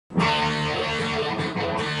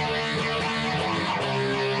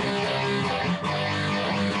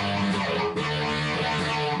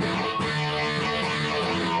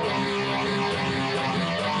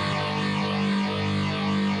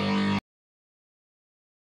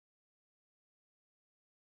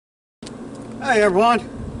Hey everyone,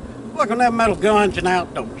 welcome to Metal Guns and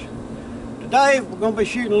Outdoors. Today we're going to be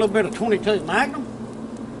shooting a little bit of 22 Magnum,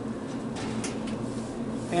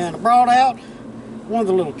 and I brought out one of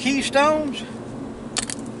the little Keystones.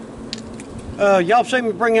 Y'all seen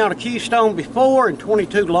me bring out a Keystone before in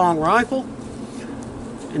 22 long rifle,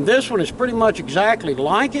 and this one is pretty much exactly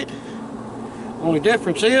like it. Only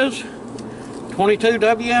difference is 22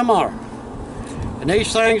 WMR, and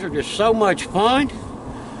these things are just so much fun.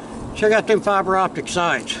 Check out them fiber optic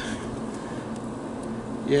sights.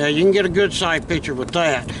 Yeah, you can get a good sight picture with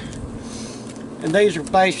that. And these are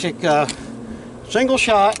basic single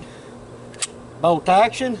shot, bolt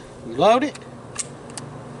action. You load it.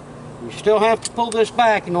 You still have to pull this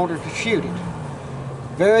back in order to shoot it.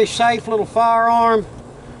 Very safe little firearm.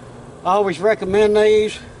 I always recommend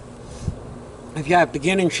these if you have a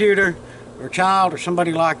beginning shooter or a child or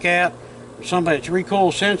somebody like that, or somebody that's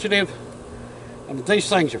recoil sensitive. I mean, these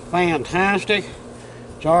things are fantastic.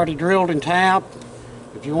 It's already drilled and tapped.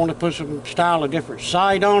 If you want to put some style of different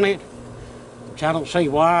sight on it, which I don't see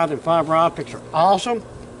why, then fiber optics are awesome.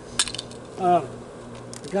 We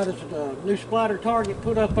got us a new splatter target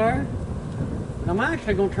put up there, and I'm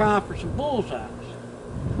actually going to try for some bullseyes.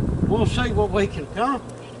 We'll see what we can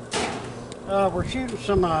accomplish. We're shooting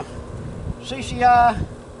some CCI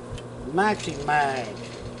Maxi Mag.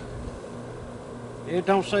 It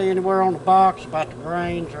don't say anywhere on the box about the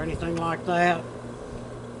grains or anything like that.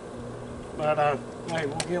 But hey,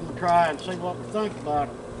 we'll give them a try and see what we think about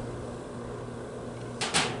them.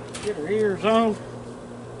 Get our ears on.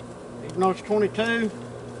 Even though it's 22,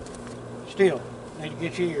 still need to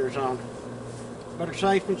get your ears on. Better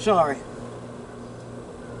safe than sorry.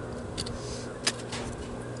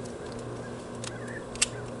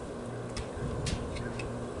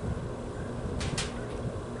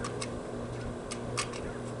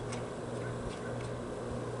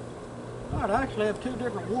 I actually have two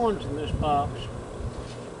different ones in this box.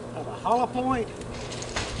 I have a hollow point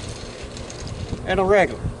and a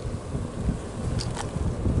regular.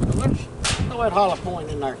 Now let's throw that hollow point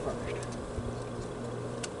in there first.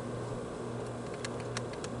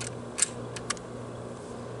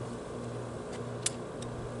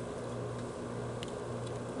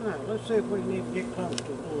 Alright, let's see if we need to get close to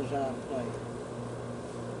the bullseye plate.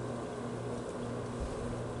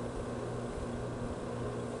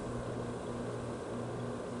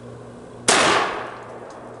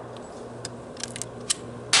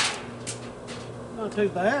 Not too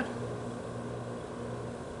bad.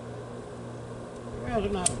 How's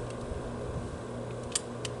it now?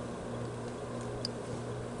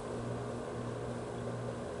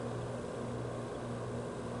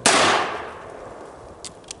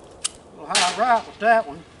 Well, high right with that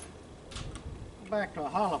one. Go back to a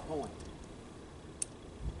hollow point.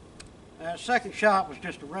 That second shot was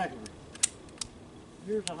just a regular.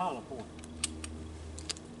 Here's a hollow point.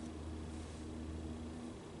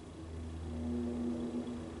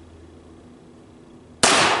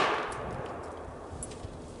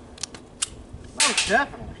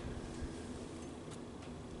 Definitely.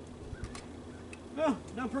 Well,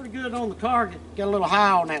 done pretty good on the target. Got a little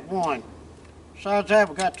high on that one. Besides that,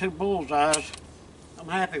 we got two bullseyes. I'm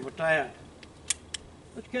happy with that.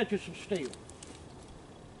 Let's catch you some steel.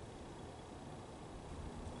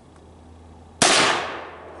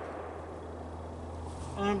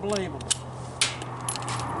 Unbelievable.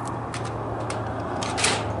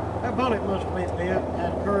 That bullet must have been bit.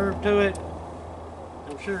 Had a curve to it.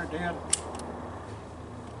 I'm sure it did.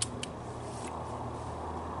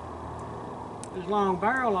 This long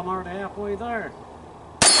barrel, I'm already halfway there.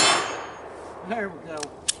 There we go.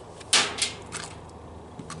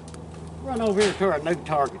 Run over here to our new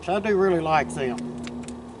targets. I do really like them.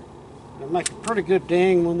 They make a pretty good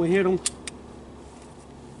ding when we hit them.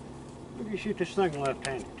 Maybe you shoot this thing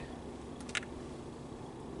left-handed.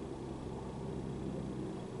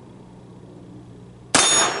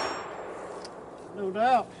 No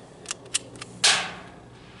doubt.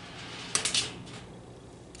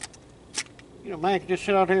 You know, man can just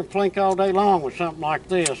sit out here and plink all day long with something like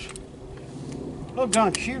this. Little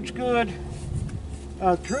gun shoots good.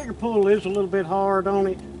 Trigger pull is a little bit hard on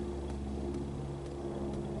it.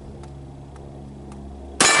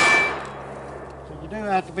 So you do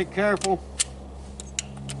have to be careful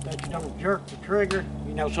that you don't jerk the trigger.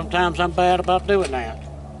 You know, sometimes I'm bad about doing that.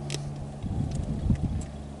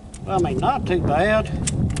 I mean, not too bad.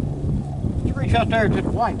 Let's reach out there to the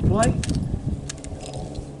white plate.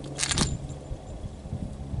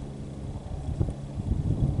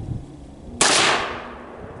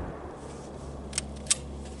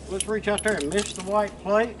 Let's reach out there and miss the white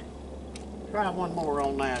plate. Try one more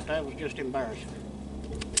on that. That was just embarrassing.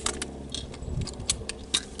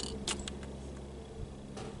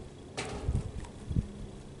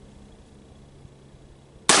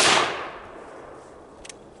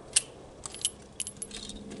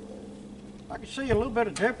 I can see a little bit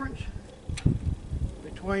of difference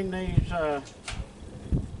between these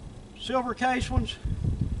silver case ones,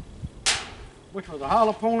 which were the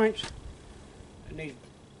hollow points, and these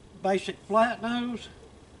basic flat nose.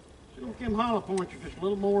 So look, them hollow points are just a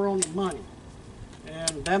little more on the money,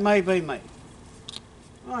 and that may be me.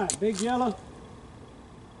 All right, big yellow.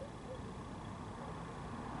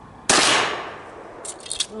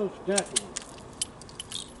 Most definitely.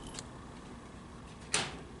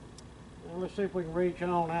 Now let's see if we can reach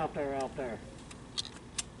on out there.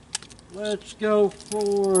 Let's go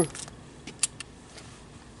for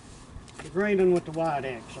the green one with the white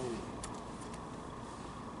X on it.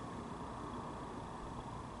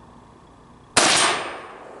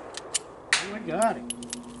 Oh, I got it.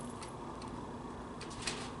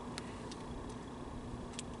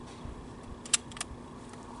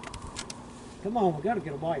 Come on, we got to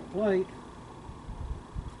get a white plate.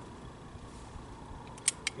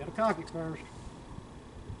 Got to cock it first.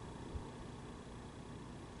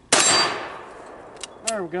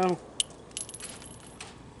 There we go.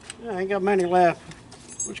 Yeah, I ain't got many left.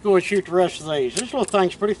 Let's go and shoot the rest of these. This little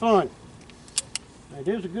thing's pretty fun. It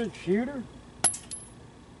is a good shooter.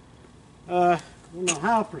 I don't know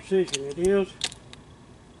how precision it is.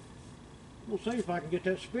 We'll see if I can get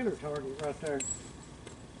that spinner target right there.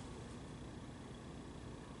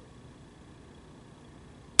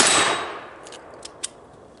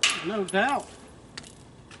 No doubt.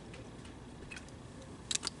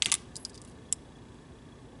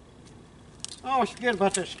 I always forget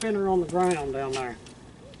about that spinner on the ground down there.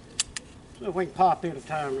 So if we can pop it a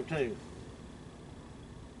time or two.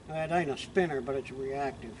 It ain't a spinner, but it's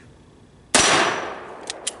reactive.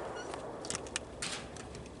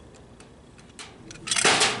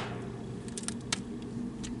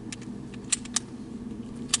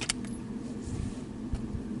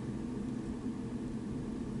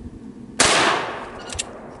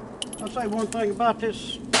 I'll say one thing about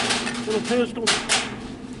this little pistol.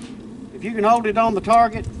 If you can hold it on the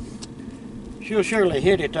target, she'll surely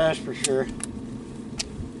hit it, that's for sure.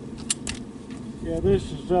 Yeah,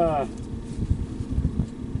 this is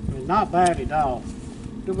not bad at all.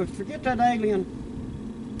 Did we forget that alien?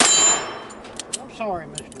 I'm sorry,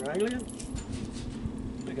 Mr. Alien.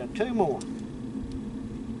 We got two more.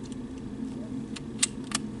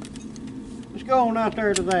 Let's go on out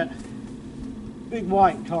there to that big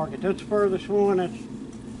white target. That's the furthest one. That's,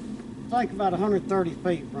 I think, about 130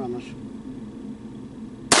 feet from us.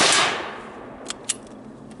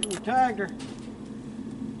 We tagged her.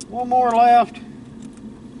 One more left.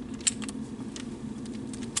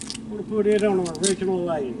 We'll put it on our original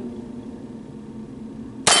lane.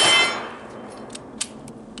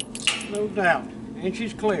 No doubt. And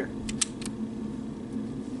she's clear.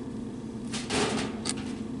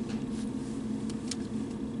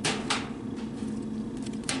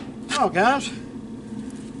 Well, guys,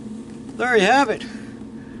 there you have it.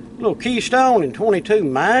 Little Keystone in 22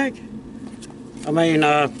 mag. I mean,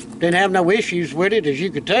 didn't have no issues with it, as you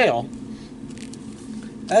could tell.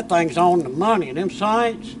 That thing's on the money. Them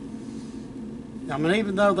sights, I mean,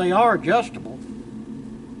 even though they are adjustable,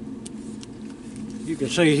 you can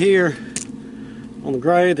see here on the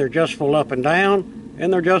gray, they're adjustable up and down,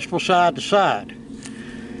 and they're adjustable side to side.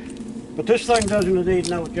 But this thing doesn't need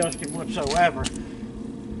no adjusting whatsoever.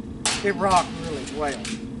 It rocked really well.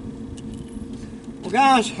 Well,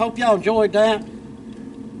 guys, hope y'all enjoyed that.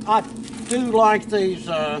 I do like these,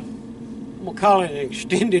 we'll call it an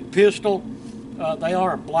extended pistol. They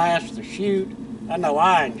are a blast to shoot. I know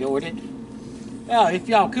I enjoyed it. If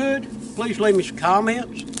y'all could, please leave me some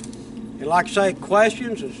comments. And like I say,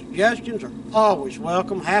 questions and suggestions are always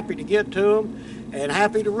welcome. Happy to get to them and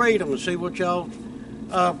happy to read them and see what y'all,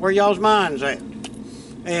 where y'all's mind's at.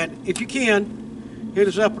 And if you can, hit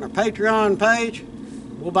us up on our Patreon page.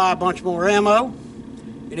 We'll buy a bunch more ammo.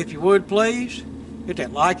 And if you would, please, hit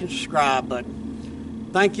that like and subscribe button.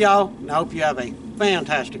 Thank y'all, and I hope you have a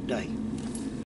fantastic day.